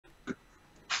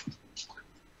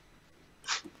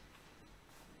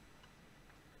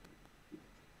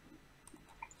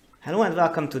Hello and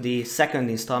welcome to the second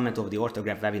installment of the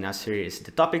OrthoGraph webinar series.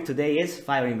 The topic today is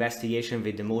fire investigation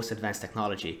with the most advanced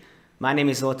technology. My name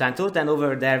is Zoltán Tóth, and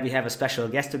over there we have a special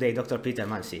guest today, Dr. Peter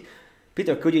Mansi.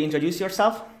 Peter, could you introduce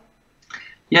yourself?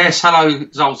 Yes, hello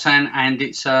Zoltán, and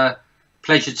it's a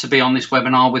pleasure to be on this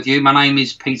webinar with you. My name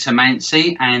is Peter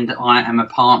Mansi and I am a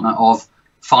partner of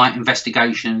Fire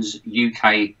Investigations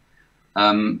UK,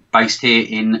 based here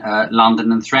in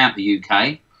London and throughout the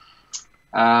UK.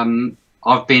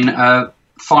 I've been a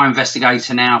fire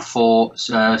investigator now for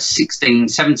 16,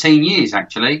 17 years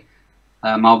actually.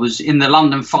 I was in the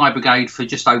London Fire Brigade for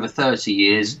just over 30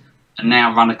 years and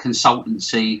now run a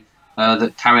consultancy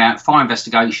that carry out fire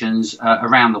investigations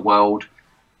around the world,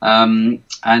 and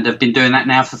have been doing that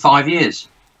now for 5 years.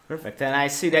 Perfect. And I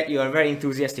see that you are a very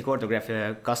enthusiastic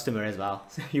OrthoGraph customer as well.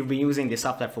 You've been using the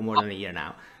software for more than a year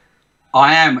now.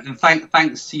 I am, and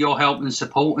thanks to your help and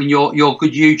support and your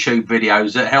good YouTube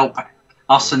videos that help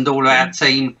us and all of our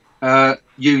team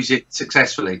use it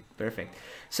successfully. Perfect.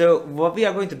 So what we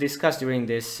are going to discuss during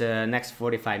this next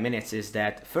 45 minutes is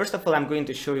that, first of all, I'm going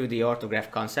to show you the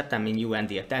OrthoGraph concept. I mean, you and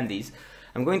the attendees.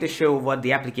 I'm going to show what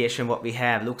the application, what we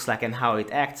have, looks like and how it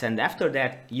acts. And after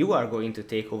that, you are going to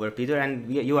take over, Peter,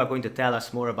 and you are going to tell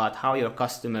us more about how your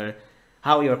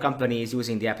company is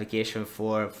using the application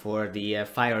for the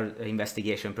fire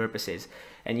investigation purposes.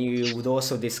 And you would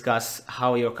also discuss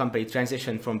how your company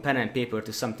transitioned from pen and paper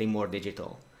to something more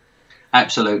digital.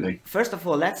 Absolutely. First of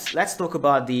all, let's talk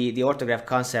about the OrthoGraph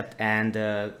concept, and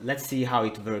let's see how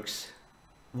it works.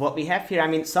 What we have here, I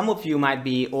mean, some of you might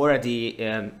be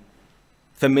already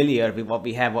familiar with what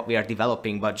we have, what we are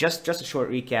developing, but just a short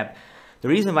recap. The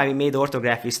reason why we made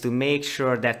OrthoGraph is to make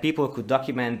sure that people could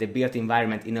document the built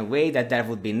environment in a way that there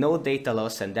would be no data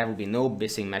loss and there would be no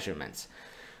missing measurements.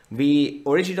 We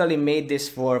originally made this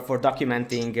for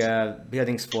documenting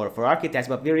buildings for architects,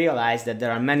 but we realized that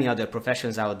there are many other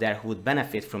professions out there who would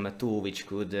benefit from a tool which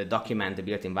could document the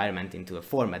built environment into a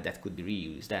format that could be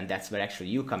reused. And that's where actually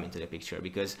you come into the picture,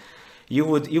 because you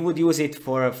would use it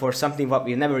for something what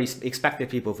we never expected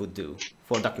people would do,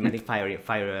 for documenting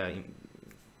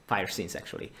fire scenes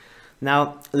actually.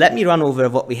 Now, let me run over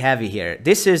what we have here.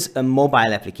 This is a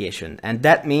mobile application, and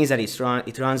that means that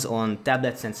it runs on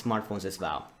tablets and smartphones as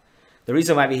well. The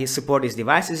reason why we support these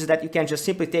devices is that you can just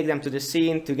simply take them to the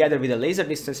scene together with a laser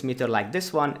distance meter like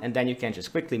this one, and then you can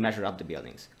just quickly measure up the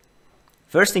buildings.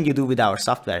 First thing you do with our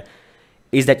software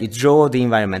is that you draw the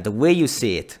environment the way you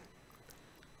see it.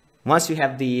 Once you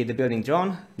have the building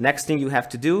drawn, next thing you have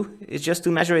to do is just to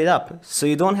measure it up. So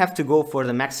you don't have to go for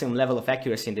the maximum level of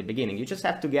accuracy in the beginning. You just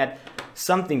have to get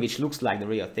something which looks like the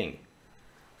real thing.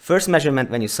 First measurement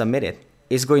when you submit it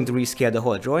is going to rescale the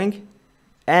whole drawing,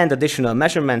 and additional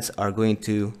measurements are going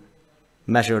to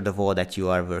measure the wall that you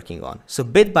are working on. So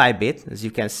bit by bit, as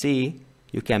you can see,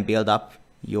 you can build up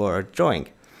your drawing.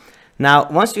 Now,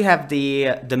 once you have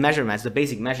the measurements, the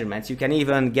basic measurements, you can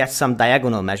even get some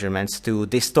diagonal measurements to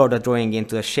distort the drawing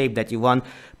into a shape that you want.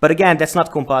 But again, that's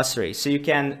not compulsory. So you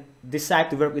can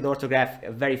decide to work with OrthoGraph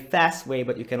a very fast way,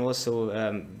 but you can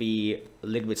also be a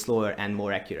little bit slower and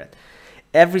more accurate.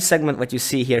 Every segment what you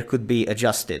see here could be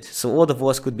adjusted. So all the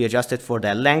walls could be adjusted for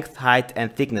their length, height,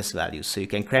 and thickness values. So you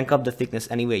can crank up the thickness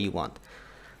any way you want.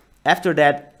 After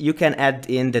that, you can add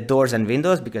in the doors and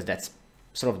windows, because that's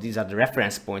sort of, these are the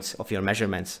reference points of your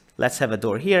measurements. Let's have a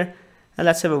door here, and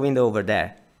let's have a window over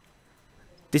there.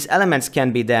 These elements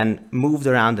can be then moved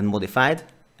around and modified,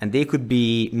 and they could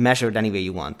be measured any way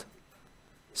you want.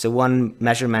 So one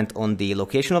measurement on the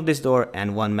location of this door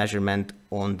and one measurement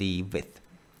on the width.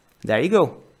 There you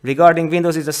go. Regarding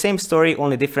windows, it's the same story,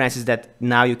 only difference is that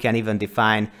now you can even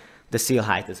define the seal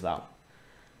height as well.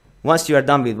 Once you are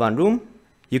done with one room,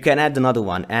 you can add another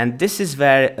one, and this is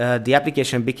where the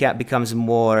application becomes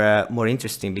more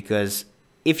interesting, because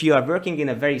if you are working in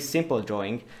a very simple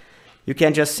drawing, you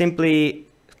can just simply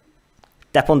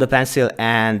tap on the pencil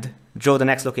and draw the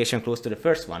next location close to the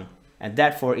first one, and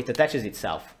therefore it attaches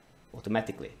itself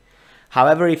automatically.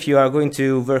 However, if you are going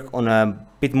to work on a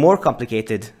bit more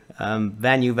complicated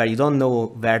venue where you don't know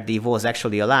where the walls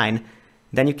actually align,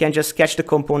 then you can just sketch the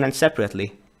components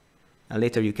separately, and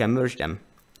later you can merge them.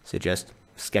 So just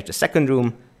sketch a second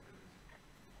room,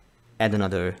 add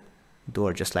another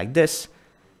door just like this,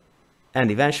 and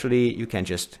eventually you can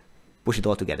just push it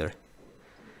all together.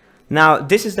 Now,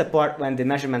 this is the part when the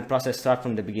measurement process starts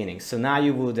from the beginning. So now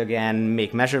you would again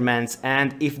make measurements,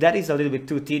 and if that is a little bit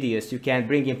too tedious, you can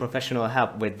bring in professional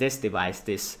help with this device,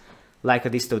 this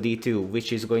Leica Disto D2,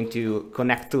 which is going to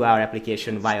connect to our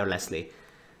application wirelessly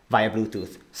via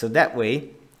Bluetooth. So that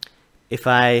way, if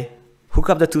I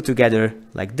hook up the two together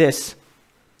like this,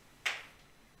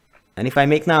 And if I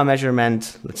make now a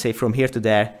measurement, let's say from here to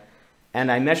there,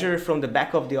 and I measure from the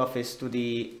back of the office to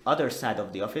the other side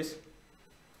of the office,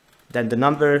 then the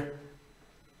number,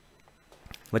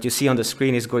 what you see on the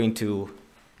screen, is going to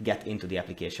get into the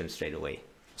application straight away.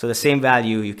 So the same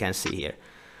value you can see here.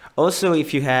 Also,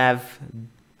 if you have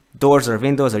doors or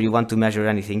windows, or you want to measure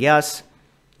anything else,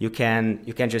 you can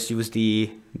just use the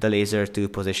laser to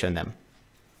position them,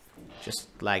 just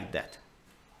like that.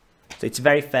 So it's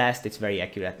very fast, it's very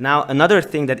accurate. Now, another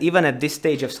thing that even at this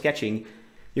stage of sketching,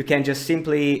 you can just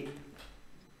simply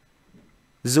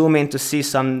zoom in to see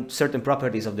some certain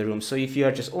properties of the room. So if you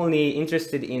are just only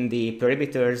interested in the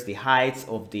perimeters, the heights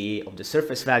of the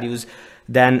surface values,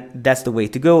 then that's the way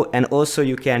to go. And also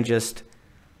you can just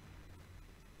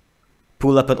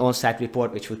pull up an on-site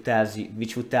report which would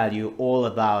tell you all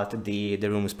about the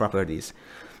room's properties.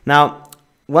 Now,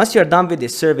 once you're done with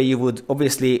this survey, you would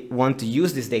obviously want to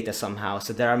use this data somehow.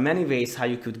 So there are many ways how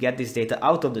you could get this data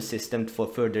out of the system for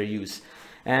further use.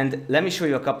 And let me show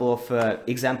you a couple of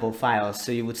example files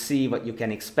so you would see what you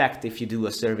can expect if you do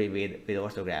a survey with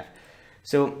OrthoGraph.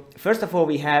 So first of all,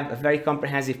 we have a very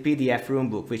comprehensive PDF room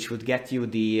book which would get you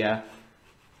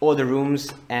all the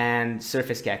rooms and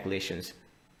surface calculations.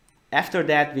 After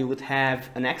that, we would have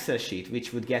an Excel sheet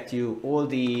which would get you all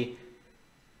the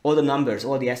numbers,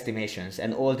 all the estimations,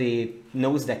 and all the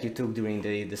notes that you took during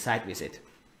the site visit.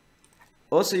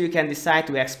 Also, you can decide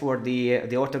to export the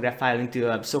OrthoGraph file into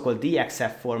a so-called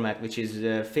DXF format, which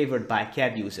is favored by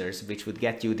CAD users, which would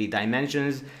get you the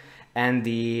dimensions and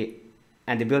the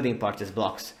building parts as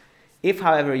blocks. If,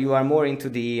 however, you are more into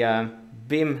the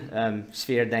BIM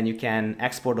sphere, then you can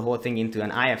export the whole thing into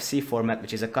an IFC format,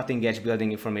 which is a cutting-edge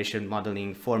building information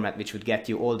modeling format, which would get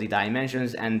you all the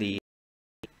dimensions and the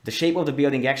shape of the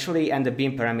building actually, and the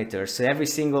BIM parameters. So every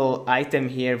single item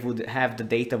here would have the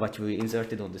data what we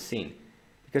inserted on the scene.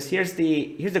 Because here's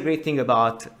the great thing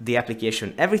about the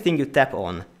application. Everything you tap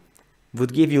on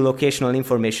would give you locational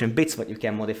information bits what you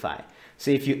can modify.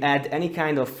 So if you add any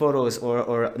kind of photos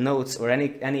or notes or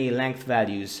any length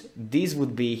values, these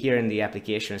would be here in the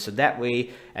application. So that way,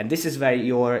 and this is where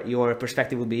your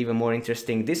perspective will be even more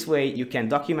interesting. This way you can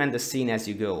document the scene as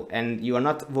you go, and you are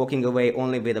not walking away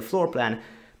only with a floor plan,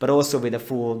 but also with a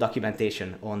full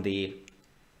documentation on the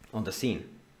scene.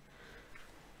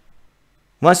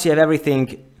 Once you have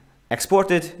everything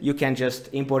exported, you can just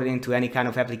import it into any kind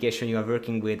of application you are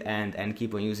working with and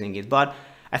keep on using it. But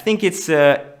I think it's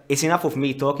enough of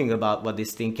me talking about what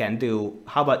this thing can do.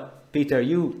 How about, Peter,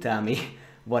 you tell me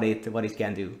what it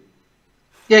can do?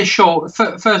 Yeah, sure.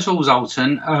 First of all,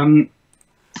 Zoltan,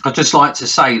 I'd just like to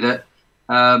say that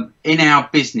in our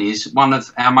business, one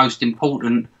of the most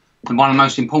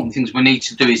important things we need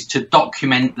to do is to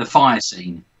document the fire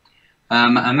scene.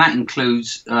 And that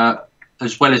includes,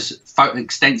 as well as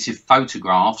extensive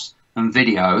photographs and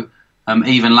video,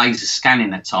 even laser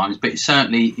scanning at times, but it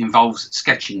certainly involves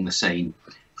sketching the scene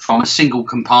from a single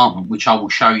compartment, which I will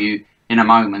show you in a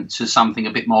moment, to something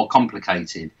a bit more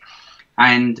complicated.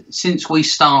 And since we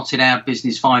started our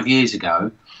business 5 years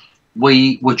ago,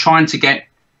 we were trying to get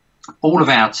all of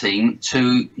our team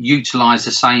to utilize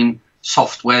the same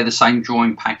software, the same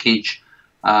drawing package,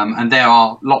 and there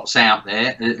are lots out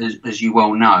there, as you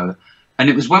well know. And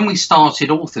it was when we started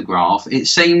OrthoGraph, it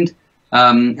seemed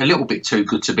a little bit too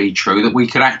good to be true that we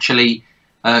could actually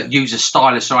use a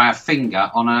stylus or our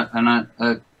finger on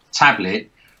a tablet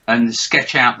and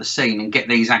sketch out the scene and get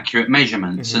these accurate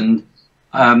measurements. Mm-hmm.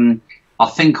 And I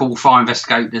think all fire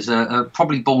investigators are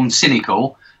probably born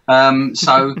cynical.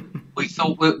 So we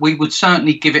thought we would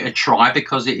certainly give it a try,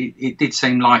 because it did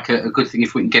seem like a good thing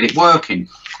if we can get it working.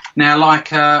 Now,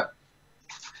 like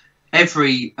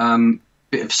every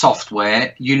bit of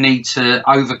software, you need to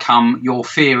overcome your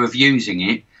fear of using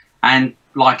it, and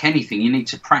like anything, you need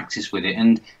to practice with it.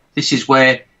 And this is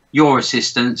where your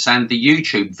assistance and the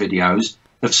YouTube videos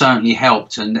have certainly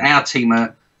helped, and our team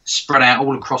are spread out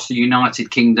all across the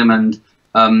United Kingdom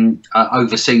and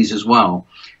overseas as well.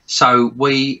 So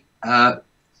we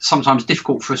sometimes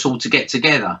difficult for us all to get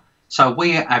together. So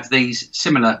we have these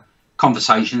similar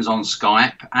conversations on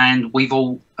Skype, and we've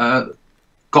all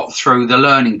got through the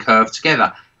learning curve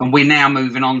together. And we're now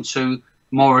moving on to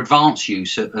more advanced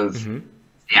use of mm-hmm.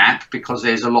 the app, because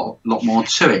there's a lot more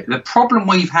to it. The problem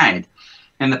we've had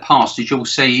in the past, as you'll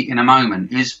see in a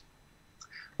moment, is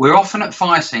we're often at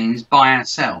fire scenes by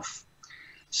ourselves.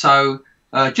 So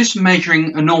just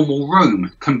measuring a normal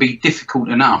room can be difficult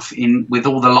enough with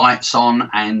all the lights on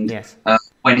and yes.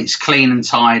 When it's clean and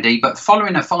tidy. But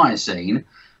following a fire scene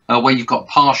where you've got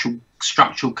partial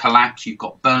structural collapse, you've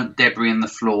got burnt debris in the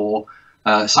floor,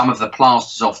 some of the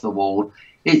plasters off the wall,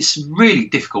 it's really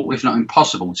difficult, if not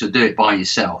impossible, to do it by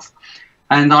yourself.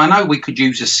 And I know we could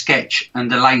use a sketch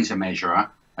and a laser measurer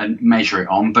and measure it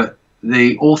on, but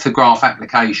the OrthoGraph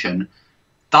application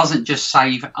doesn't just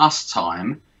save us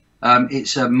time,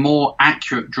 it's a more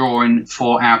accurate drawing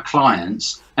for our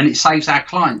clients, and it saves our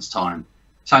clients time.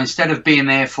 So instead of being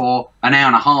there for an hour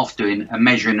and a half doing a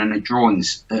measuring and a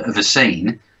drawings of a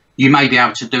scene, you may be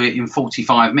able to do it in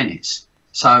 45 minutes.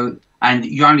 So, and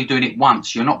you're only doing it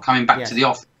once, you're not coming back to the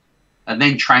office and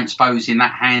then transposing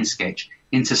that hand sketch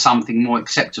into something more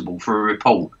acceptable for a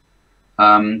report.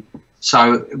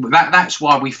 So that's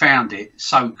why we found it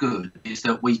so good, is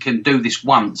that we can do this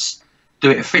once, do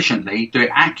it efficiently, do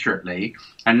it accurately.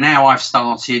 And now I've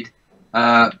started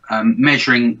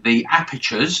measuring the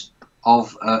apertures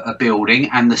of a building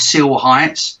and the sill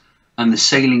heights and the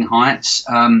ceiling heights.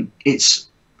 It's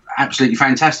absolutely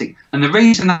fantastic. And the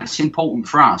reason that's important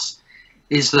for us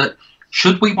is that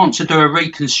should we want to do a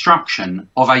reconstruction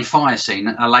of a fire scene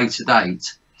at a later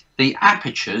date, the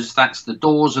apertures, that's the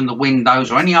doors and the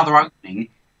windows or any other opening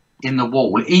in the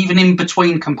wall, even in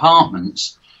between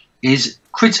compartments, is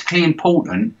critically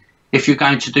important if you're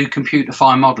going to do computer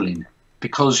fire modelling,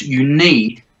 because you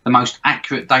need the most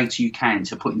accurate data you can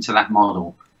to put into that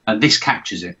model, and this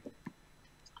captures it.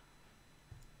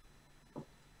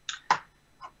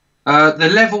 The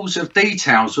levels of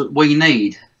details that we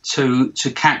need to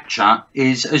capture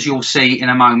is, as you'll see in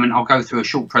a moment, I'll go through a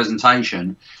short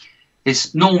presentation,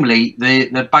 is normally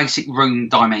the basic room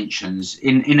dimensions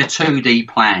in a 2D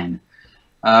plan.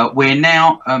 We're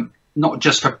now, not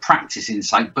just for practicing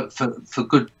sake, but for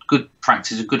good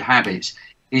practice and good habits,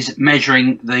 is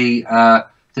measuring the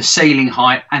ceiling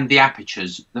height and the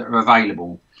apertures that are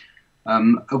available.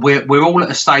 We're all at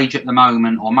a stage at the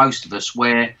moment, or most of us,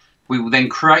 where we will then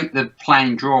create the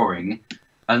plan drawing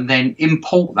and then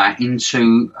import that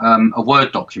into a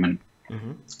Word document,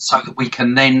 so that we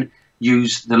can then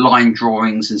use the line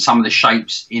drawings and some of the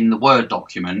shapes in the Word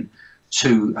document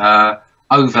to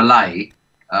overlay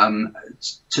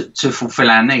to fulfill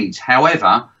our needs.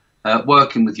 However,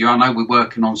 working with you, I know we're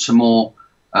working on some more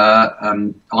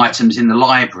items in the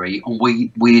library, and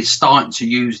we're starting to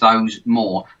use those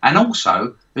more. And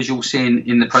also, as you'll see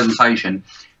in the presentation,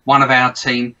 one of our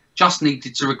team just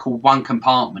needed to record one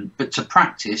compartment, but to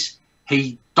practice,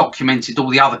 he documented all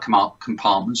the other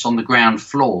compartments on the ground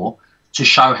floor to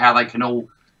show how they can all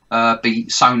be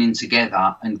sewn in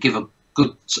together and give a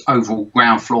good overall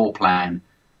ground floor plan.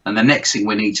 And the next thing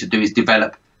we need to do is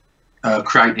develop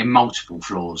creating multiple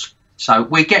floors. So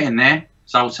we're getting there,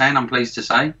 Zoltan, I'm pleased to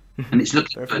say, and it's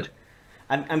looking good.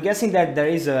 I'm guessing that there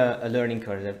is a learning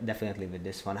curve definitely with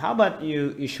this one. How about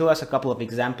you show us a couple of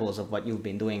examples of what you've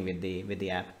been doing with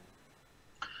the app?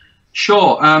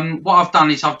 Sure. What I've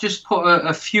done is I've just put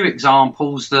a few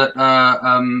examples that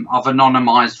I've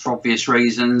anonymized for obvious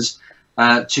reasons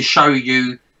to show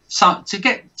you, to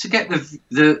get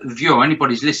the viewer,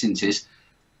 anybody's listening to this,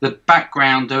 the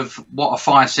background of what a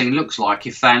fire scene looks like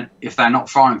if they're not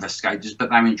fire investigators but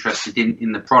they're interested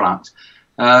in the product.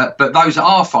 But those that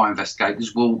are fire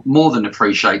investigators will more than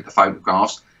appreciate the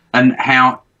photographs and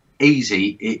how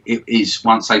easy it is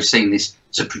once they've seen this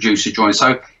to produce a drawing.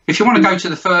 So if you want to go to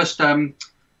the first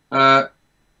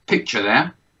picture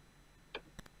there.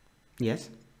 Yes.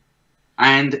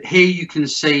 And here you can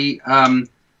see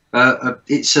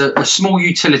it's a small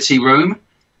utility room,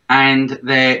 and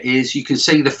there is, you can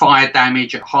see the fire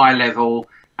damage at high level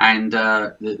and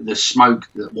the smoke,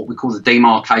 what we call the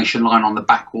demarcation line on the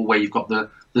back wall, where you've got the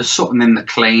soot and then the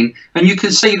clean. And you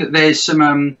can see that there's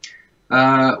some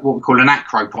what we call an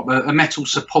acro prop, a metal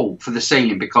support for the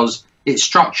ceiling, because it's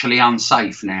structurally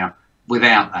unsafe now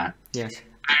without that. Yes.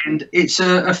 And it's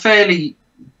a fairly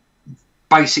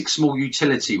basic small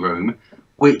utility room,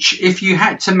 which if you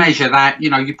had to measure that, you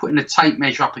know, you're putting a tape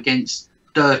measure up against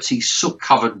dirty soot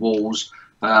covered walls,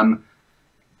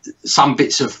 some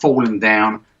bits have fallen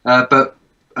down, but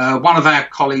one of our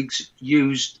colleagues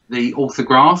used the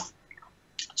OrthoGraph,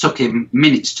 took him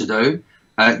minutes to do,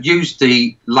 used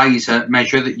the laser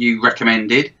measure that you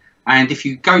recommended, and if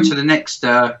you go to the next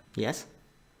yes,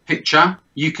 picture,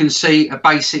 you can see a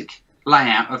basic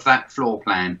layout of that floor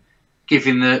plan,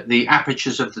 giving the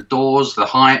apertures of the doors, the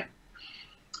height,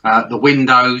 the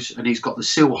windows, and he's got the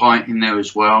sill height in there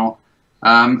as well.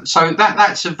 So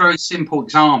that's a very simple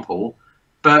example,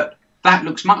 but that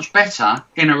looks much better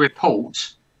in a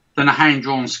report than a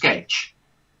hand-drawn sketch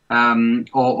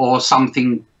or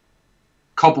something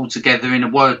cobbled together in a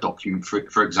Word document,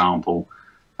 for example.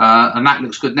 And that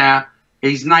looks good. Now,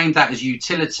 he's named that as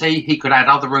utility. He could add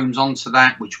other rooms onto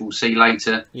that, which we'll see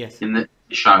later in the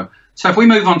show. So if we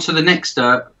move on to the next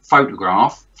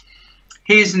photograph,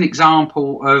 here's an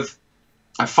example of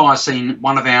a fire scene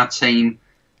one of our team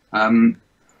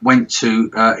went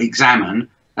to examine,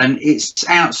 and it's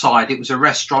outside. It was a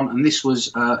restaurant, and this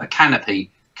was a canopy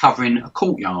covering a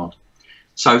courtyard.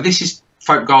 So this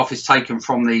photograph is taken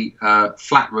from the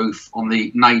flat roof on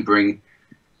the neighbouring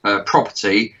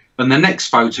property, and the next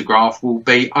photograph will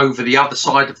be over the other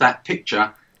side of that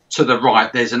picture to the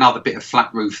right. There's another bit of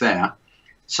flat roof there.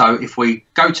 So if we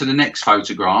go to the next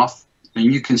photograph,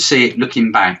 and you can see it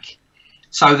looking back.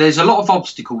 So there's a lot of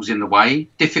obstacles in the way,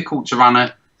 difficult to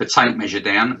run the tape measure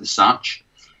down as such.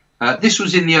 This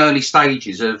was in the early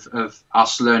stages of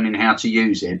us learning how to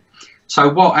use it. So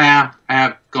what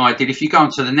our guy did, if you go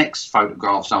on to the next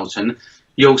photograph, Zoltan,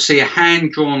 you'll see a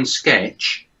hand-drawn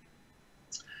sketch.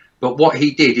 But what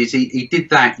he did is he did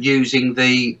that using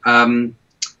the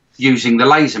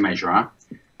laser measurer,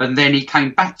 and then he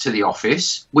came back to the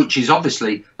office, which is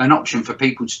obviously an option for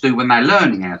people to do when they're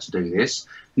learning how to do this.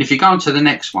 And if you go on to the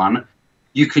next one,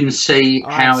 you can see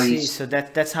how he's... So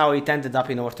that's how it ended up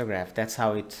in OrthoGraph. That's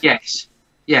how it... Yes,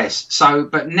 yes. So,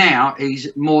 but now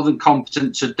he's more than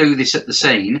competent to do this at the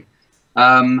scene.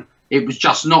 It was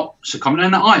just not so common,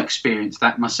 and I experienced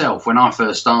that myself when I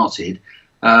first started.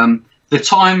 The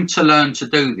time to learn to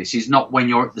do this is not when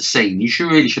you're at the scene. You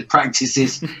really should practice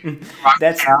this.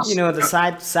 That's, you know, the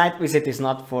site visit is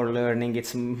not for learning.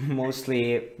 It's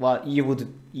mostly, well, you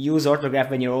would use OrthoGraph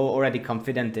when you're already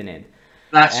confident in it.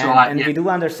 That's right. And we do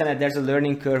understand that there's a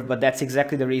learning curve, but that's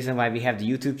exactly the reason why we have the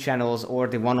YouTube channels or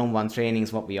the one-on-one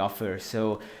trainings, what we offer.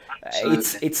 So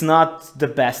it's not the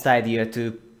best idea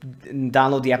to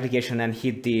download the application and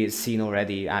hit the scene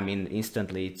already. I mean,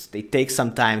 instantly. It takes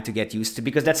some time to get used to,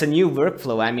 because that's a new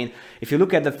workflow. I mean, if you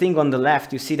look at the thing on the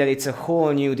left, you see that it's a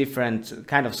whole new different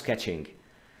kind of sketching.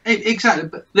 Exactly.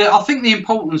 But I think the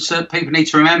importance that people need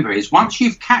to remember is once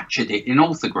you've captured it in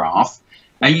OrthoGraph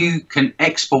and you can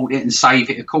export it and save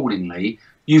it accordingly,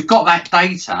 you've got that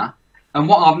data. And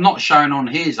what I'm not showing on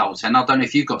here, Zoltan, I don't know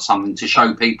if you've got something to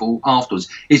show people afterwards,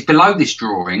 is below this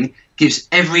drawing gives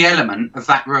every element of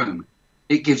that room.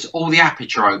 It gives all the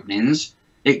aperture openings.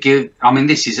 It gives, I mean,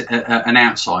 this is an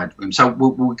outside room, so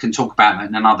we can talk about that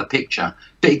in another picture.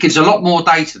 But it gives a lot more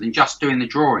data than just doing the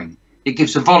drawing. It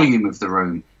gives the volume of the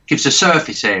room, gives the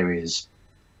surface areas.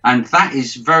 And that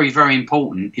is very, very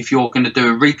important if you're going to do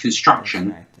a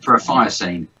reconstruction for a fire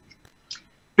scene.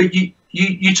 But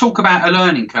you talk about a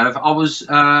learning curve. I was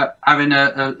having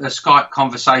a Skype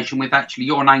conversation with actually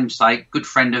your namesake, good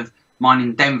friend of mine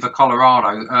in Denver,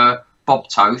 Colorado, Bob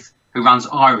Toth, who runs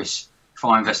Iris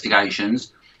Fire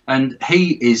Investigations. And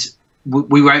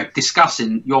we were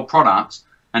discussing your products,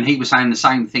 and he was saying the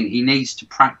same thing. He needs to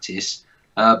practice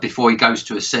before he goes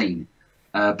to a scene,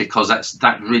 because that's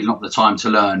really not the time to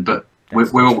learn, but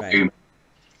we're all human.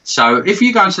 So if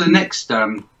you go to the next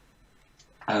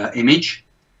image,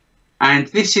 and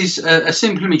this is a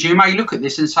simple image, you may look at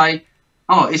this and say,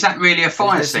 oh, is that really a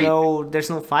fire scene? There's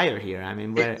no fire here. I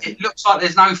mean, it looks like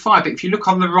there's no fire, but if you look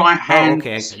on the right hand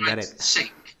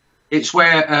sink, it's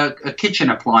where a kitchen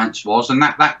appliance was, and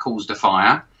that caused a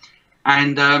fire.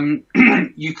 And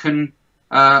you can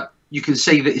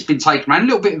see that it's been taken around, a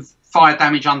little bit of fire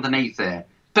damage underneath there.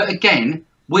 But again,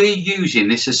 we're using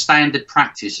this as standard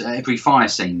practice at every fire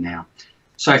scene now.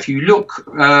 So if you look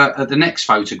at the next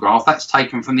photograph, that's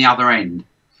taken from the other end.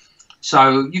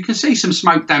 So you can see some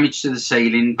smoke damage to the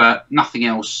ceiling, but nothing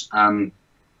else, not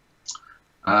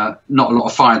a lot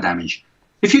of fire damage.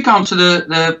 If you go on to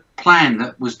the plan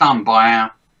that was done by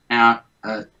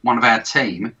one of our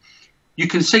team, you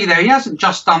can see there he hasn't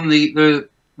just done the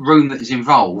room that is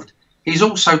involved, he's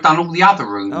also done all the other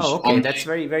rooms. Oh, okay, that's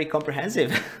very, very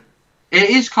comprehensive.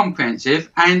 It is comprehensive,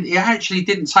 and it actually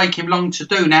didn't take him long to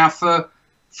do. Now, for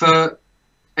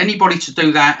anybody to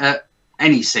do that at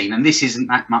any scene, and this isn't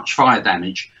that much fire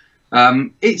damage,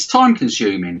 it's time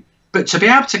consuming, but to be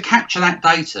able to capture that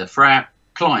data for our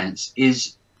clients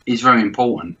is very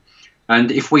important.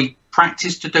 And if we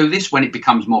practice to do this, when it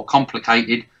becomes more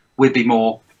complicated, we'll be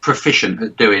more proficient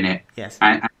at doing it. Yes.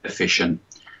 and efficient.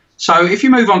 So if you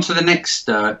move on to the next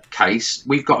case,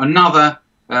 we've got another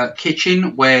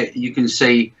kitchen where you can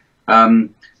see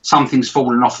something's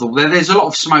fallen off the wall. There's a lot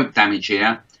of smoke damage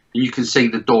here, and you can see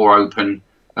the door open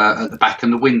at the back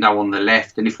and the window on the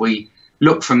left. And if we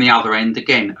look from the other end,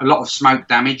 again, a lot of smoke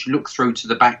damage. Look through to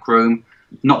the back room,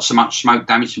 not so much smoke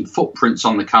damage, some footprints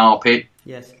on the carpet.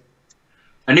 Yes.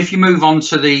 And if you move on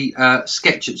to the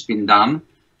sketch that's been done,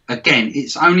 again,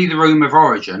 it's only the room of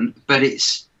origin, but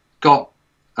it's got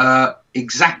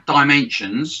exact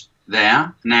dimensions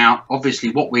there. Now,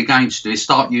 obviously, what we're going to do is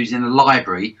start using the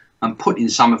library and put in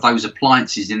some of those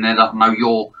appliances in there that I know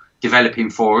you're developing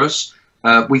for us.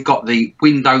 We've got the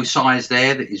window size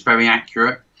there that is very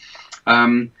accurate.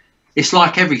 it's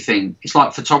like everything. It's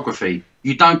like photography.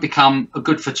 You don't become a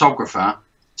good photographer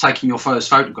taking your first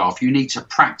photograph. You need to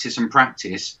practice and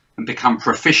practice and become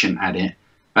proficient at it.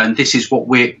 And this is what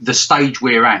the stage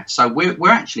we're at. So we're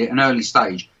actually at an early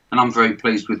stage, and I'm very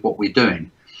pleased with what we're doing.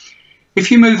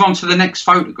 If you move on to the next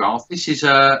photograph, this is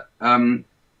a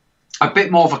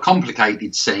bit more of a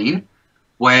complicated scene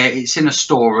where it's in a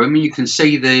storeroom, and you can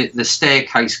see the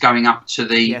staircase going up to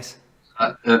the yes.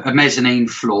 A mezzanine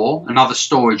floor, another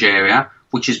storage area,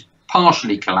 which is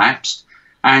partially collapsed.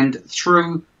 And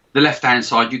through the left-hand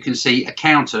side, you can see a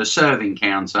counter, a serving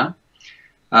counter.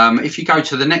 If you go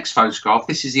to the next photograph,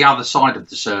 this is the other side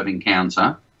of the serving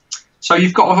counter. So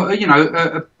you've got,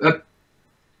 a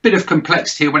bit of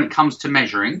complexity when it comes to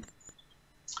measuring.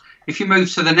 If you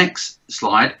move to the next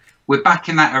slide, we're back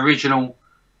in that original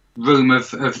room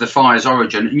of the fire's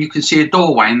origin, and you can see a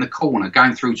doorway in the corner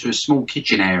going through to a small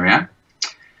kitchen area.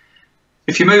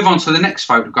 If you move on to the next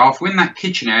photograph, we're in that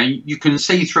kitchen area, you can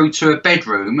see through to a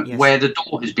bedroom yes. where the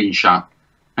door has been shut.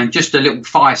 And just a little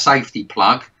fire safety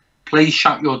plug, please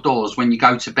shut your doors when you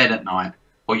go to bed at night,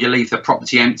 or you leave the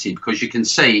property empty, because you can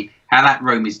see how that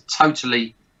room is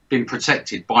totally been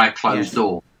protected by a closed yes.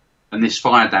 door and this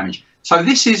fire damage. So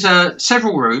this is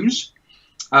several rooms.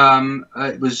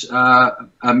 It was a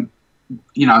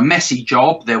messy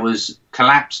job. There was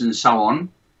collapse and so on.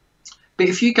 But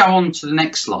if you go on to the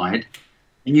next slide,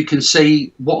 and you can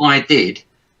see what I did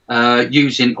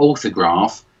using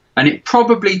OrthoGraph, and it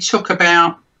probably took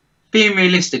about, being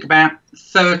realistic, about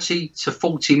 30 to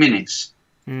 40 minutes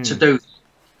to do.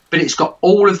 But it's got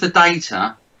all of the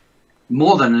data,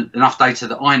 more than enough data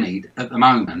that I need at the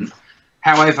moment.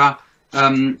 However,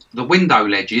 the window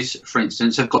ledges, for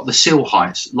instance, have got the sill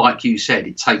heights. Like you said,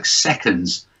 it takes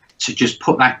seconds to just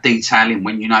put that detail in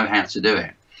when you know how to do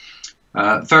it.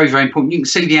 Very, very important. You can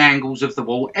see the angles of the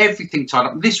wall, everything tied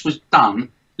up. This was done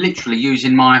literally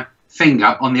using my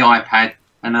finger on the iPad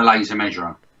and a laser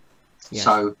measurer. Yes.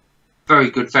 So very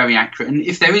good, very accurate. And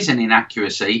if there is an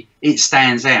inaccuracy, it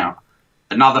stands out.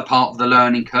 Another part of the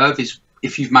learning curve is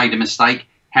if you've made a mistake,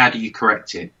 how do you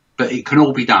correct it? But it can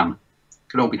all be done. It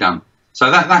can all be done.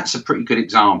 So that's a pretty good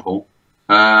example.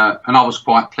 And I was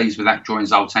quite pleased with that drawing,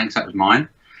 Zoltan, because that was mine.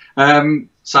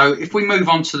 So if we move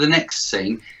on to the next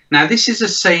scene. Now, this is a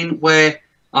scene where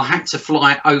I had to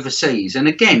fly overseas. And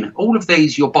again, all of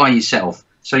these you're by yourself.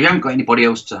 So you haven't got anybody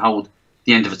else to hold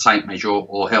the end of a tape measure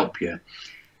or help you.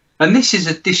 And this is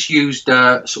a disused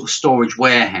sort of storage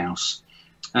warehouse.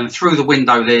 And through the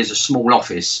window, there's a small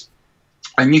office.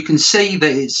 And you can see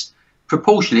that it's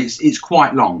proportionally, it's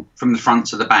quite long from the front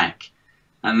to the back.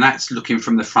 And that's looking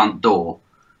from the front door.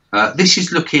 This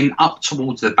is looking up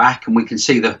towards the back, and we can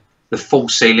see the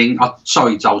false ceiling.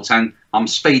 Sorry, Zoltan, I'm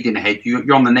speeding ahead.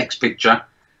 You're on the next picture.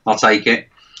 I'll take it.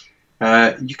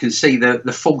 You can see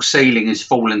the false ceiling has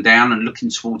fallen down and looking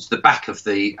towards the back of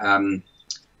the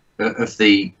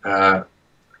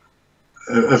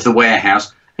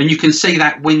warehouse. And you can see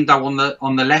that window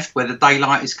on the left where the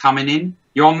daylight is coming in.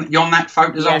 You're on that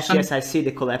photo, Zoltan? Yes, I see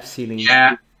the collapsed ceiling.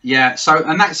 Yeah, yeah. So,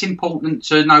 and that's important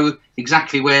to know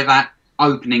exactly where that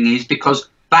opening is, because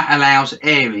that allows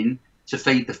air in to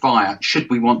feed the fire, should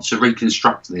we want to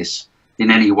reconstruct this in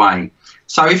any way.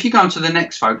 So if you go on to the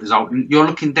next photo, Zoltan, you're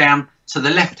looking down to the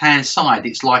left-hand side.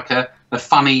 It's like a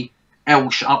funny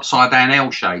upside down L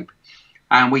shape.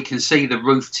 And we can see the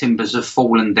roof timbers have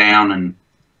fallen down, and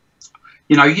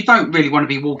you know, you don't really want to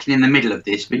be walking in the middle of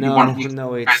this, but no, you want to.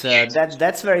 No, it's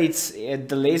that's where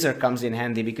the laser comes in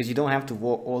handy, because you don't have to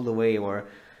walk all the way, or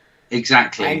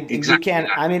exactly. And exactly. You can.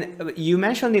 I mean, you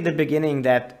mentioned in the beginning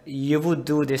that you would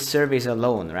do this surveys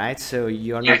alone, right? So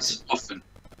you're not. Yes, often.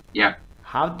 Yeah.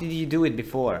 How did you do it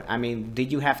before? I mean,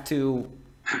 did you have to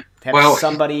have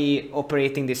somebody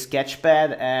operating the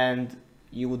sketchpad and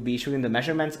you would be shooting the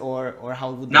measurements, or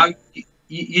how would no?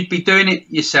 You'd be doing it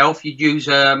yourself. You'd use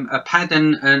a pad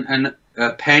and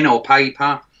a pen or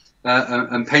paper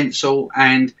and pencil,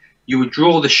 and you would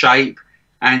draw the shape,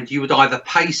 and you would either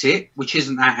pace it, which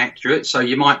isn't that accurate, so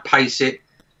you might pace it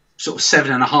sort of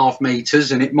 7.5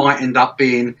 meters, and it might end up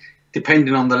being,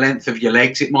 depending on the length of your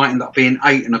legs, it might end up being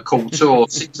 8 1/4 or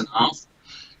 6.5.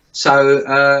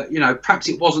 So you know, perhaps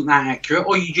it wasn't that accurate,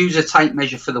 or you'd use a tape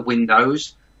measure for the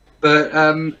windows, but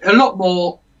a lot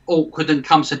more awkward and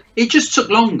cumbersome. It just took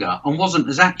longer and wasn't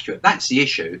as accurate. That's the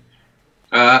issue.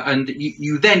 And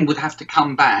you then would have to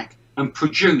come back and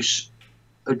produce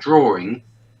a drawing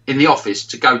in the office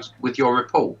to go with your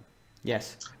report.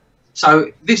 Yes.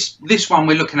 So this one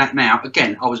we're looking at now,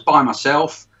 again, I was by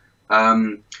myself,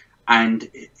 and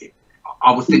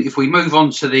I would think if we move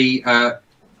on to the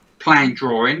plan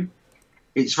drawing,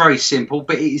 it's very simple,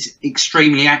 but it is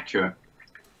extremely accurate.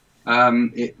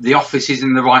 The office is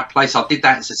in the right place. I did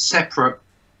that as a separate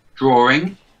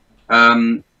drawing,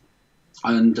 and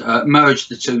merged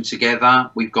the two together.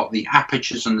 We've got the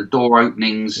apertures and the door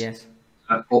openings, yes,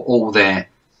 all there.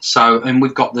 So, and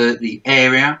we've got the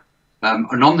area,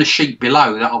 and on the sheet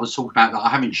below that I was talking about that I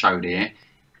haven't showed here,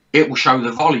 it will show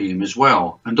the volume as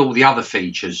well and all the other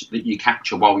features that you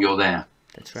capture while you're there.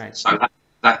 That's right. So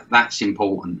that's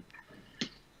important.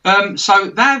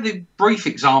 So they're the brief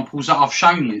examples that I've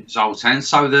shown you, Zoltan,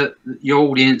 so that your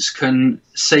audience can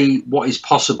see what is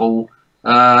possible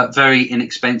very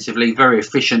inexpensively, very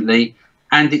efficiently,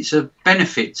 and it's a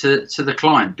benefit to the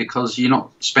client because you're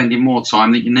not spending more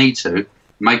time than you need to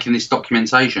making this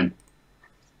documentation.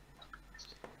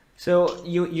 So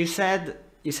you said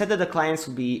that the clients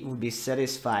would be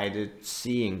satisfied with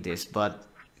seeing this, but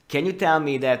can you tell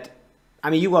me that,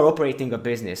 I mean, you are operating a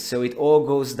business, so it all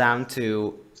goes down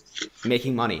to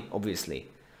making money, obviously.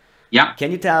 Yeah.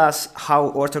 Can you tell us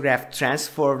how OrthoGraph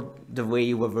transformed the way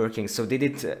you were working? So did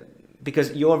it,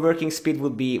 because your working speed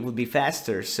would be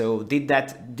faster. So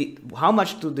how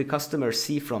much do the customers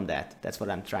see from that? That's what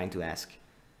I'm trying to ask.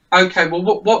 Okay. Well,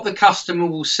 what the customer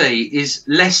will see is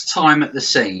less time at the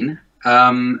scene.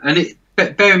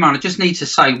 But bear in mind, I just need to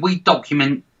say we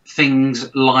document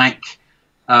things like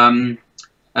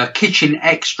kitchen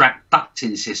extract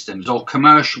ducting systems or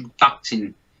commercial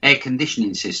ducting air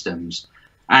conditioning systems,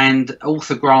 and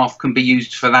OrthoGraph can be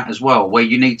used for that as well, where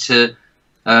you need to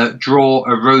draw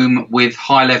a room with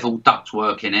high level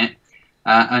ductwork in it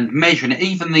and measuring it,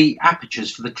 even the apertures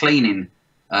for the cleaning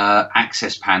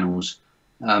access panels.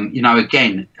 You know,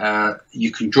 again,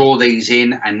 you can draw these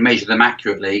in and measure them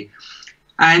accurately.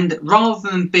 And rather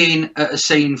than being at a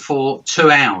scene for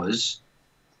 2 hours,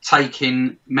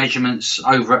 taking measurements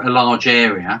over a large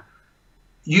area,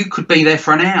 you could be there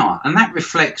for an hour. And that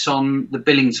reflects on the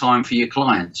billing time for your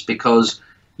clients because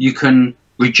you can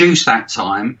reduce that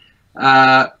time,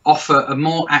 offer a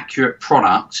more accurate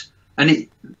product. And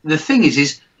the thing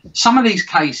is some of these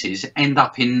cases end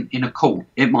up in a court.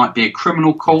 It might be a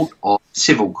criminal court or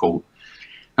civil court.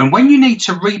 And when you need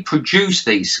to reproduce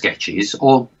these sketches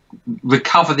or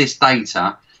recover this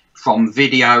data from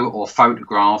video or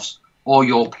photographs or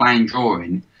your plan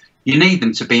drawing, you need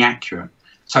them to be accurate.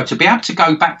 So to be able to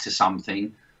go back to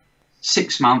something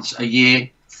 6 months, a year,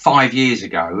 5 years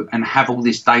ago and have all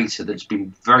this data that's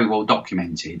been very well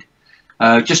documented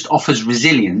just offers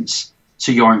resilience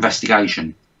to your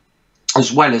investigation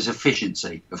as well as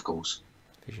efficiency, of course.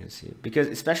 Efficiency. Because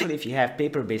especially if you have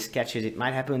paper-based sketches, it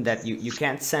might happen that you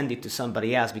can't send it to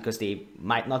somebody else because they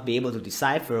might not be able to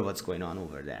decipher what's going on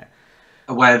over there.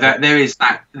 Well, there is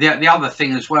that. The other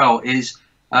thing as well is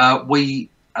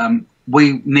we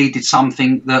needed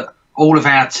something that all of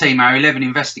our team, our 11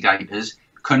 investigators,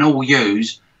 can all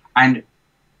use and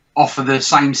offer the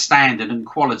same standard and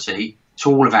quality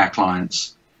to all of our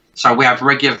clients. So we have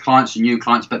regular clients and new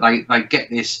clients, but they get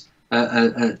this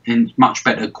in much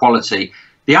better quality.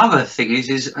 The other thing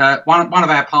is one of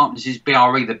our partners is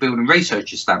BRE, the Building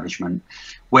Research Establishment,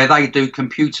 where they do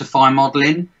computer fine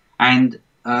modelling and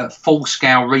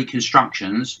full-scale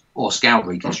reconstructions, or scale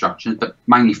reconstructions, but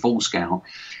mainly full-scale.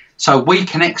 So we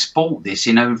can export this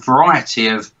in a variety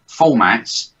of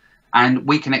formats, and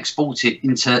we can export it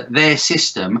into their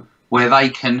system where they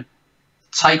can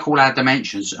take all our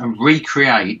dimensions and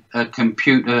recreate a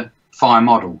computer fire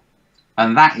model.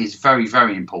 And that is very,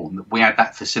 very important that we have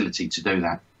that facility to do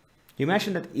that. You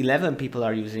mentioned that 11 people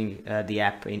are using the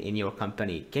app in your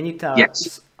company. Can you tell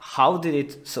us how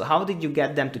did you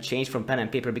get them to change from pen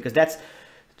and paper? Because that's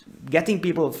getting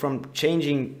people from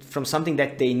changing from something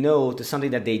that they know to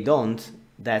something that they don't.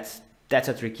 That's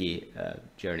a tricky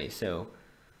journey. So,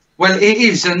 well, it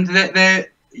is, and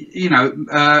you know,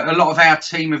 a lot of our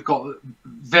team have got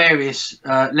various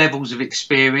levels of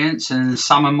experience, and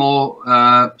some are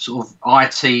more sort of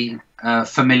IT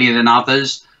familiar than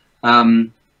others.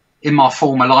 In my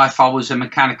former life, I was a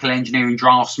mechanical engineering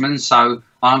draftsman, so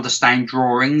I understand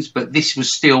drawings, but this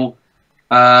was still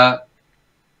new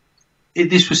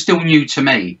to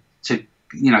me to,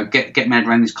 you know, get my head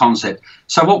around this concept.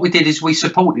 So what we did is we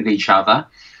supported each other.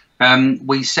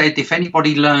 We said if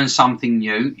anybody learns something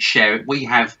new, share it. We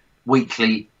have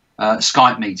weekly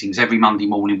Skype meetings every Monday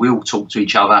morning. We all talk to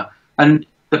each other, and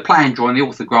the plan drawing, the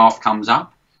OrthoGraph, comes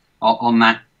up on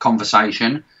that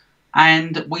conversation.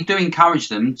 And we do encourage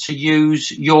them to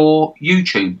use your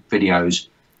YouTube videos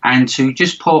and to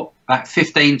just put that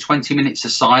 15-20 minutes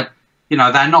aside. You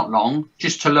know, they're not long,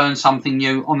 just to learn something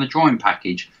new on the drawing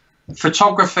package.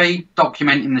 Photography,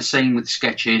 documenting the scene with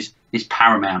sketches, is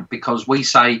paramount, because we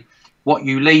say what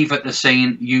you leave at the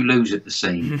scene, you lose at the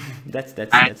scene. that's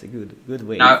a good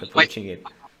way of approaching it.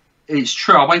 it's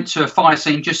true. I went to a fire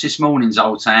scene just this morning,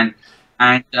 Zoltan,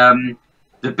 and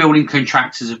the building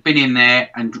contractors have been in there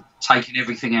and taken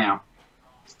everything out.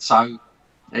 So,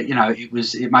 you know,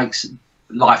 it makes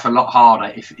life a lot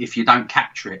harder if you don't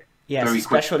capture it. Yes, very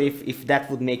especially if that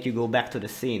would make you go back to the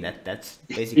scene. That's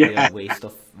basically a waste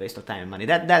of time and money.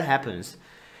 That happens.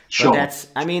 Sure. But that's,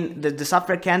 I mean, the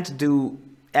software can't do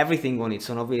everything on its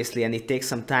own, obviously, and it takes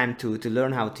some time to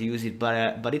learn how to use it.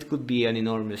 But it could be an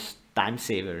enormous time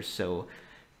saver. So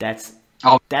that's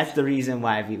the reason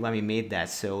why we made that.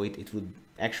 So it would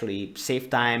actually save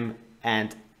time,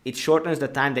 and it shortens the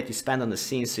time that you spend on the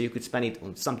scene, so you could spend it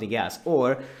on something else.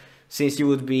 Or since you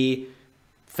would be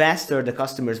faster, the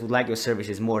customers would like your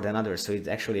services more than others, so it's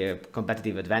actually a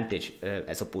competitive advantage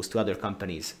as opposed to other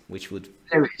companies, which would...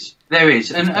 There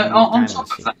is. And on top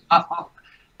of that,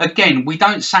 again, we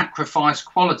don't sacrifice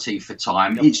quality for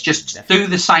time. Nope, it's just definitely.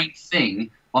 Do the same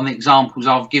thing on the examples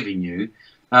I've given you.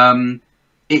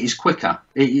 It is quicker.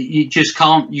 You just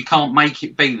can't make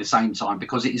it be the same time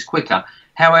because it is quicker.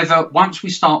 However, once we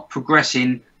start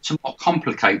progressing to more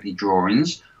complicated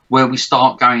drawings, where we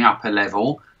start going up a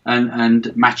level,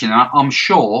 and matching up, I'm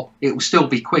sure it will still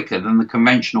be quicker than the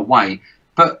conventional way.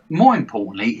 But more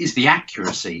importantly is the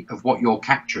accuracy of what you're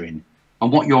capturing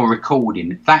and what you're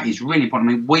recording. That is really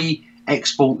important. I mean, we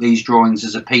export these drawings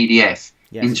as a PDF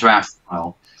into our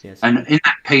file. Yes. And in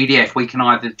that PDF, we can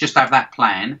either just have that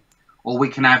plan, or we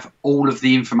can have all of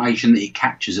the information that it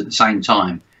captures at the same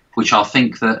time, which I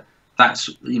think that's,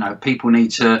 you know, people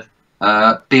need to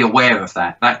be aware of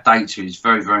that. That data is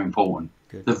very, very important.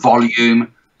 Good. The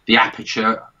volume, the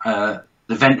aperture, the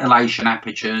ventilation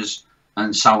apertures,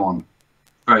 and so on.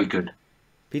 Very good.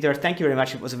 Peter, thank you very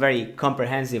much. It was a very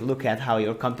comprehensive look at how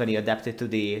your company adapted to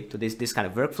this kind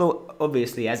of workflow.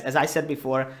 Obviously, as I said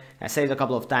before, I said it a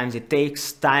couple of times, it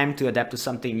takes time to adapt to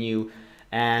something new,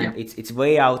 and it's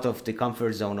way out of the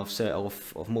comfort zone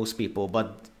of most people.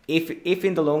 But if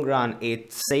in the long run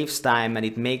it saves time and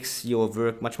it makes your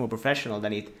work much more professional,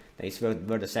 then it's worth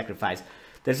the sacrifice.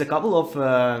 There's a couple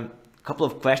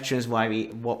of questions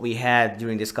what we had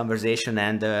during this conversation,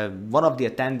 and one of the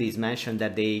attendees mentioned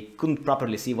that they couldn't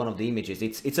properly see one of the images.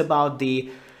 It's about the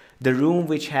room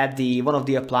which had one of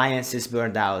the appliances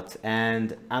burned out,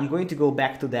 and I'm going to go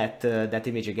back to that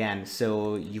image again,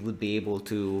 so you would be able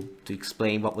to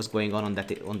explain what was going on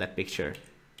that picture.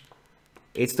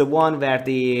 It's the one where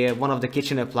one of the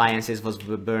kitchen appliances was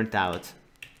burnt out.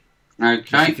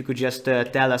 Okay. If you could just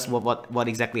tell us what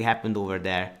exactly happened over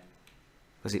there,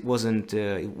 because it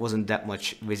wasn't that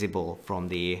much visible from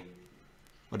the...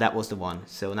 Well, that was the one.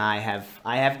 So now I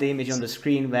have the image on the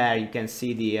screen where you can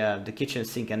see the kitchen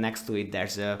sink, and next to it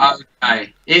there's a...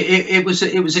 Okay. It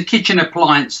was a kitchen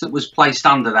appliance that was placed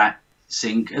under that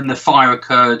sink, and the fire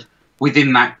occurred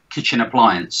within that kitchen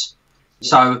appliance. Yes.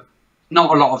 So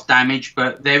not a lot of damage,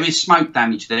 but there is smoke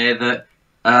damage there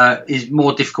that is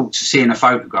more difficult to see in a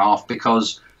photograph,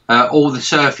 because all the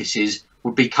surfaces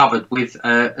would be covered with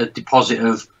a deposit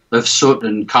of soot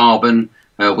and carbon,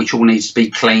 which all needs to be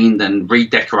cleaned and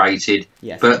redecorated.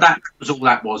 Yes. But that was all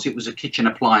that was. It was a kitchen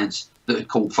appliance that had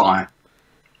caught fire.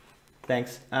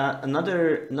 Thanks.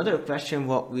 Another question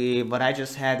what I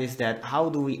just had is that how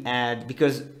do we add,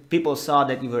 because people saw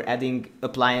that you were adding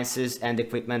appliances and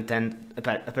equipment and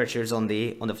apertures on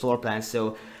the floor plan,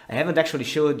 so I haven't actually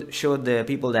showed the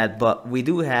people that, but we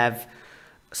do have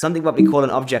something what we call an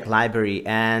object library,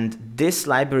 and this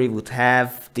library would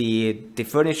have the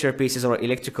furniture pieces or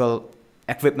electrical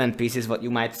equipment pieces what you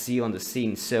might see on the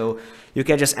scene. So you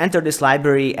can just enter this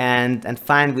library and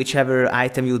find whichever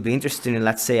item you would be interested in.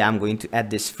 Let's say I'm going to add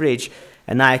this fridge,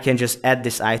 and now I can just add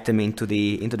this item into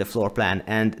the floor plan,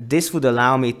 and this would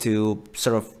allow me to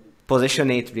sort of position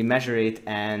it, remeasure it,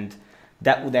 and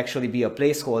that would actually be a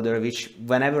placeholder, which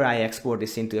whenever I export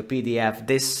this into a PDF,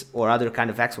 this or other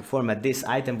kind of export format, this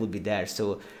item would be there.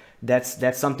 So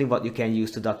that's something what you can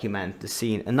use to document the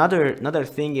scene. Another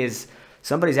thing is,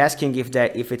 somebody's asking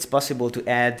if it's possible to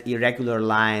add irregular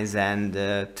lines and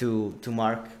to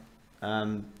mark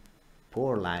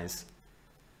poor lines,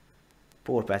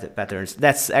 poor patterns.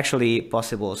 That's actually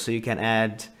possible. So you can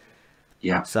add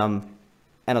some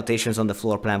annotations on the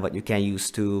floor plan what you can use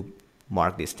to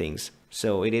mark these things.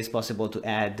 So it is possible to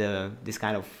add this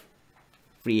kind of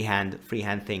freehand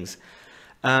things.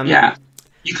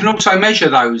 You can also measure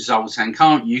those, Zoltan,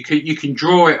 can't you? You can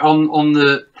draw it on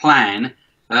the plan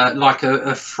like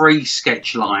a free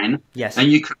sketch line. Yes. And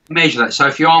you can measure that. So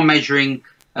if you are measuring,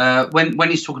 when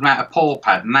he's talking about a pour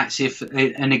pattern, that's if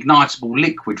an ignitable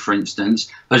liquid, for instance,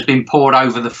 has been poured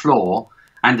over the floor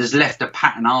and has left a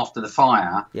pattern after the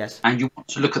fire. Yes. And you want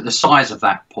to look at the size of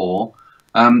that pour.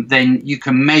 then you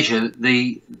can measure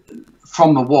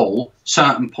from the wall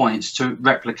certain points to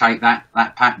replicate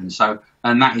that pattern. So,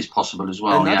 and that is possible as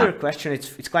well. Another question,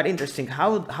 it's quite interesting.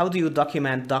 How do you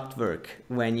document ductwork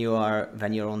when you're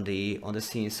on the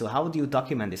scene? So how do you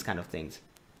document these kind of things?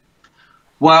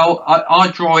 Well, I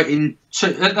draw it in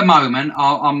at the moment.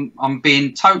 I'm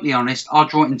being totally honest. I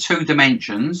draw it in 2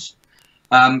 dimensions,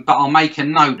 but I'll make a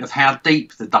note of how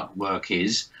deep the ductwork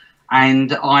is,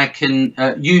 and I can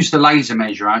use the laser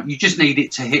measurer. You just need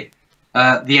it to hit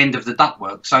the end of the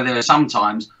ductwork. So there are some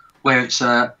times where it's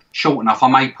short enough. I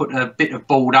may put a bit of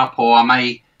board up, or I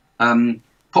may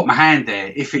put my hand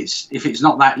there. If it's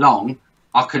not that long,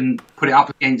 I can put it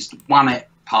up against one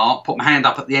part, put my hand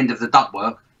up at the end of the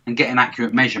ductwork, and get an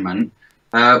accurate measurement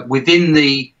within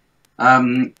the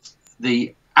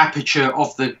aperture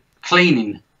of the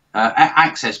cleaning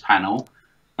access panel.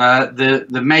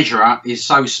 The measurer is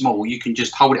so small you can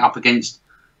just hold it up against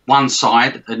one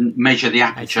side and measure the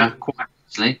aperture quite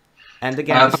easily. And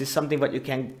again, this is something that you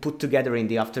can put together in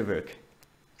the afterwork.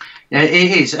 Yeah,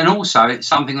 it is, and also it's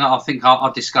something that I think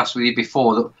I discussed with you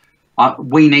before, that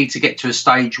we need to get to a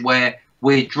stage where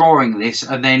we're drawing this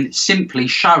and then simply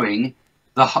showing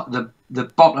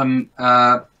the bottom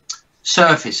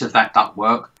surface of that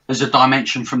ductwork as a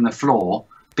dimension from the floor,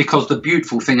 because the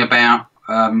beautiful thing about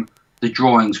the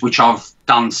drawings, which I've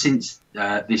done since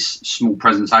this small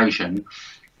presentation,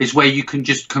 is where you can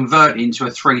just convert it into a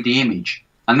 3D image,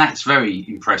 and that's very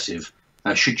impressive.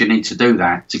 Should you need to do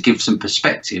that to give some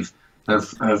perspective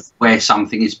of where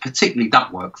something is, particularly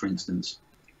ductwork, for instance.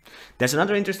 There's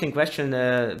another interesting question.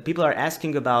 People are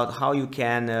asking about how you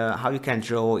can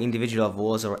draw individual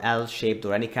walls or L-shaped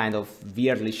or any kind of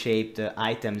weirdly shaped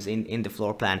items in the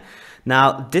floor plan.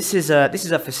 Now, this is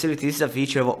a facility. This is a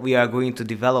feature what we are going to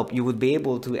develop. You would be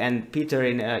able to, and Peter,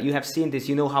 you have seen this.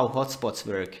 You know how hotspots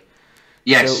work.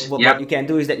 Yes. So what you can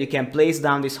do is that you can place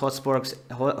down these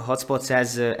hotspots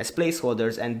as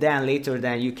placeholders, and then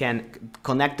later you can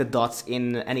connect the dots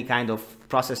in any kind of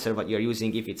processor what you're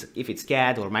using, if it's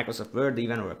CAD or Microsoft Word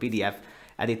even, or a PDF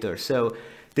editor. So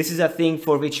this is a thing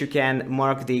for which you can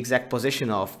mark the exact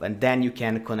position of, and then you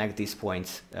can connect these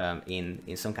points in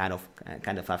some kind of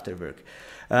afterwork.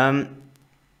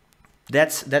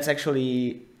 That's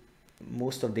actually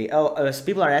most of the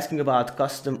people are asking about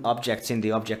custom objects in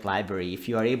the object library. If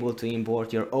you are able to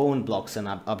import your own blocks and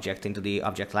object into the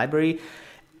object library.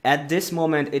 At this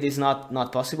moment it is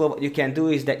not possible. What you can do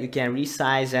is that you can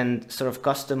resize and sort of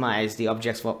customize the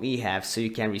objects what we have. So you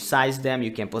can resize them,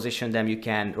 you can position them, you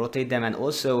can rotate them, and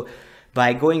also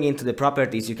by going into the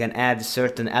properties you can add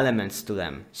certain elements to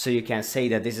them. So you can say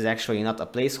that this is actually not a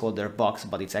placeholder box,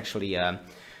 but it's actually a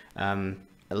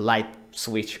light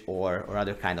switch or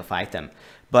other kind of item.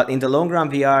 But in the long run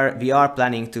we are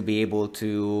planning to be able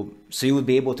to, so you would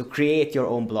be able to create your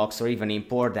own blocks or even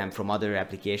import them from other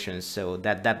applications. So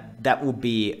that would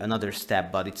be another step,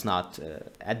 but it's not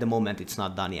at the moment it's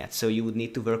not done yet. So you would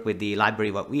need to work with the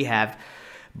library what we have,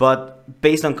 but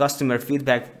based on customer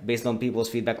feedback, based on people's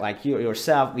feedback like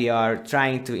yourself, we are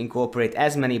trying to incorporate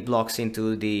as many blocks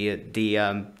into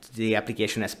the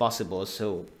application as possible,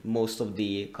 so most of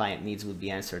the client needs would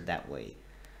be answered that way.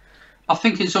 I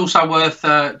think it's also worth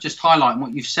just highlighting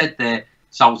what you've said there,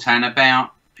 Zoltan,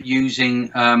 about using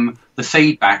the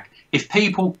feedback. If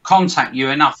people contact you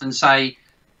enough and say,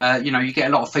 you get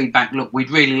a lot of feedback, look, we'd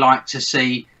really like to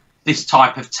see this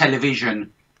type of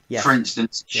television, yes, for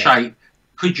instance, shape.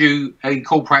 Could you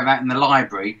incorporate that in the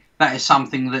library? That is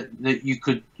something that you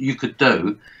could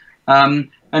do.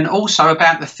 And also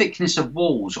about the thickness of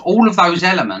walls. All of those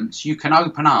elements you can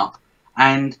open up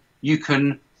and you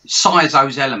can size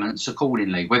those elements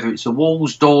accordingly, whether it's the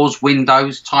walls, doors,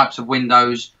 windows, types of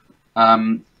windows.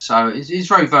 So it's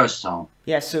very versatile.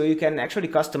 Yeah, so you can actually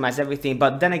customize everything,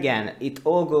 but then again, it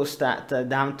all goes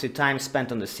down to time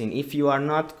spent on the scene. If you are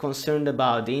not concerned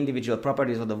about the individual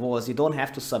properties of the walls, you don't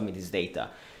have to submit this data.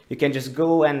 You can just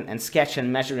go and sketch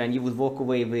and measure, and you would walk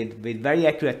away with very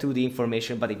accurate 2D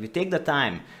information. But if you take the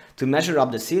time to measure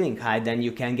up the ceiling height, then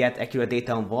you can get accurate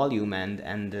data on volume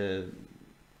and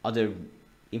other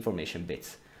information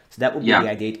bits. So that would be the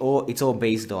idea. It's all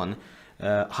based on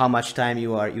how much time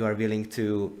you are willing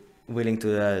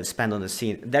to spend on the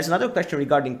scene. There's another question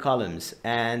regarding columns,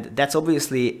 and that's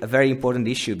obviously a very important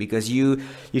issue, because you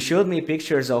showed me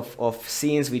pictures of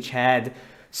scenes which had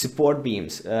support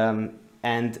beams.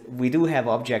 And we do have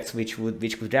objects which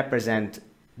could represent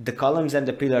the columns and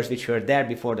the pillars which were there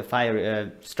before the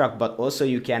fire struck, but also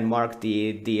you can mark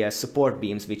the support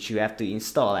beams which you have to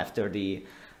install after the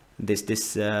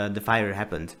fire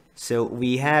happened. So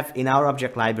we have in our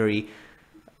object library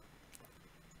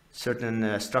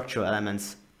certain structural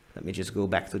elements Let me just go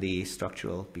back to the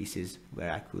structural pieces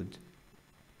where I could.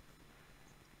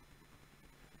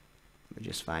 Let me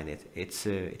just find it. It's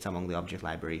among the object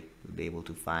library. You'll be able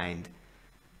to find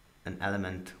an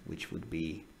element which would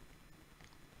be.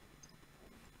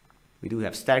 We do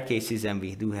have staircases and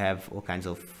we do have all kinds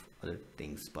of other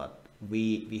things, but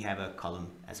we have a column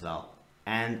as well,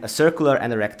 and a circular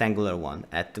and a rectangular one.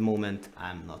 At the moment,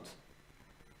 I'm not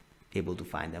able to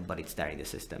find them, but it's there in the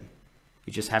system.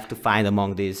 You just have to find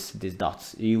among these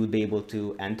dots. You would be able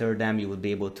to enter them, you would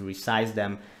be able to resize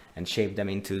them and shape them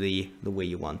into the way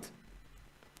you want.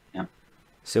 Yeah.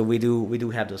 So we do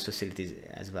have those facilities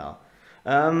as well.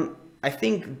 I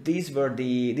think these were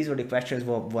the questions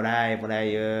what I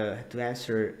had to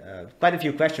answer. Quite a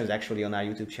few questions actually on our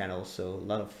YouTube channel, so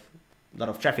a lot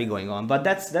of traffic going on. But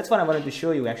that's what I wanted to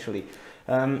show you actually.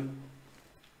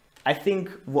 I think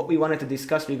what we wanted to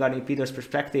discuss regarding Peter's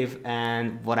perspective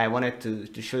and what I wanted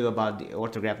to show you about the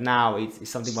OrthoGraph now is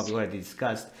something what we already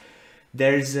discussed.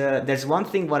 There's one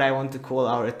thing what I want to call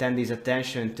our attendees'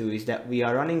 attention to is that we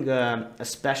are running a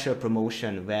special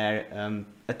promotion where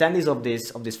attendees of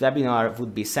this webinar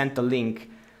would be sent a link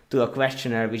to a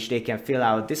questionnaire which they can fill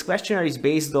out. This questionnaire is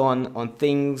based on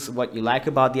things what you like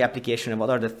about the application and what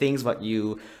are the things what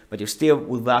you still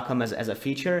would welcome as a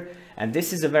feature. And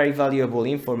this is a very valuable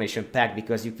information pack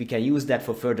because we can use that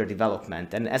for further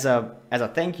development. And as a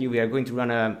thank you, we are going to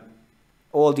run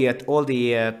all the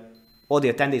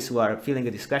attendees who are filling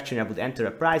this questionnaire would enter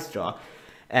a prize draw,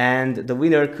 and the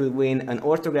winner could win an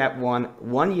OrthoGraph I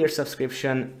 1-year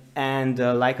subscription and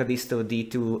Leica Disto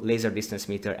D2 laser distance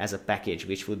meter as a package,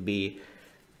 which would be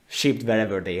shipped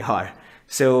wherever they are.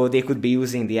 So they could be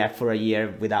using the app for a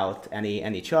year without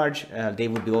any charge. They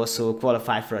would be also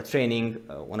qualified for a training,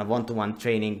 on a one-to-one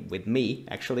training with me,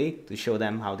 actually, to show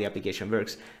them how the application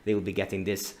works. They will be getting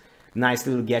this nice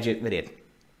little gadget with it.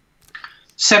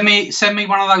 Send me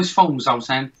one of those forms,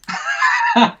 Zoltan.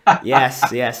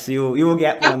 Yes, you will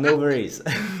get one. No worries.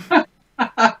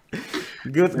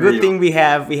 Good thing we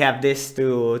have this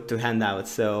to hand out.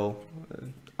 So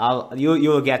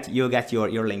you'll get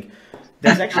your link.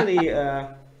 There's actually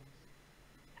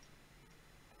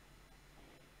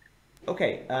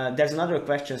okay. There's another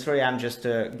question. Sorry, I'm just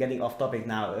getting off topic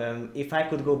now. If I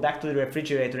could go back to the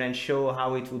refrigerator and show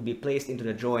how it would be placed into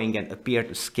the drawing and appear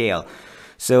to scale.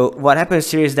 So what happens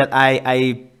here is that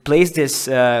I placed this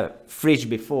fridge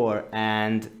before,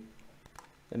 and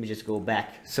let me just go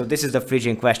back. So this is the fridge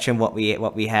in question, what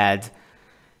we had,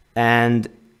 and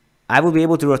I will be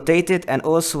able to rotate it, and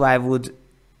also I would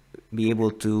be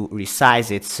able to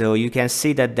resize it. So you can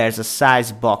see that there's a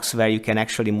size box where you can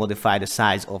actually modify the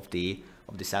size of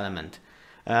this element.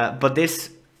 But this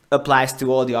applies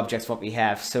to all the objects what we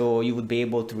have. So you would be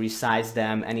able to resize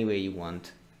them any way you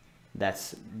want.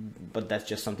 But that's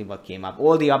just something what came up.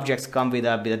 All the objects come with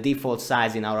a default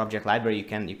size in our object library. You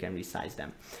can resize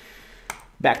them.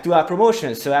 Back to our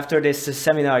promotion. So after this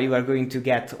seminar, you are going to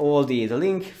get all the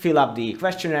link, fill up the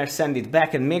questionnaire, send it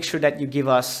back, and make sure that you give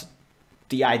us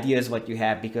the ideas what you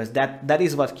have, because that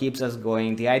is what keeps us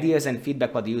going. The ideas and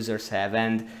feedback what the users have,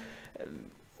 and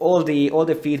all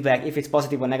the feedback, if it's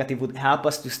positive or negative, would help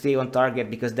us to stay on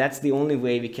target, because that's the only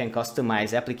way we can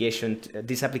customize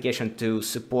this application to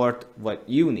support what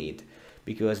you need,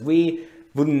 because we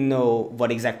wouldn't know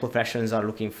what exact professions are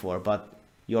looking for, but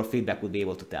your feedback would be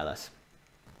able to tell us.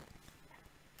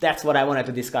 That's what I wanted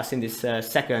to discuss in this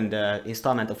second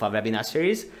installment of our webinar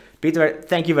series. Peter,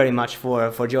 thank you very much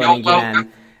for joining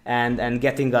in and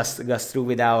getting us through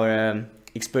with our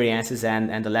experiences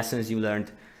and the lessons you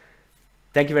learned.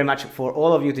 Thank you very much for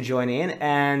all of you to join in,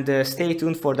 and stay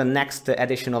tuned for the next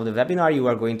edition of the webinar. You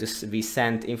are going to be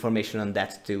sent information on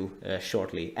that too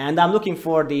shortly. And I'm looking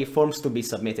for the forms to be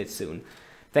submitted soon.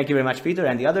 Thank you very much, Peter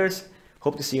and the others.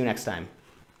 Hope to see you next time.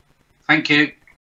 Thank you.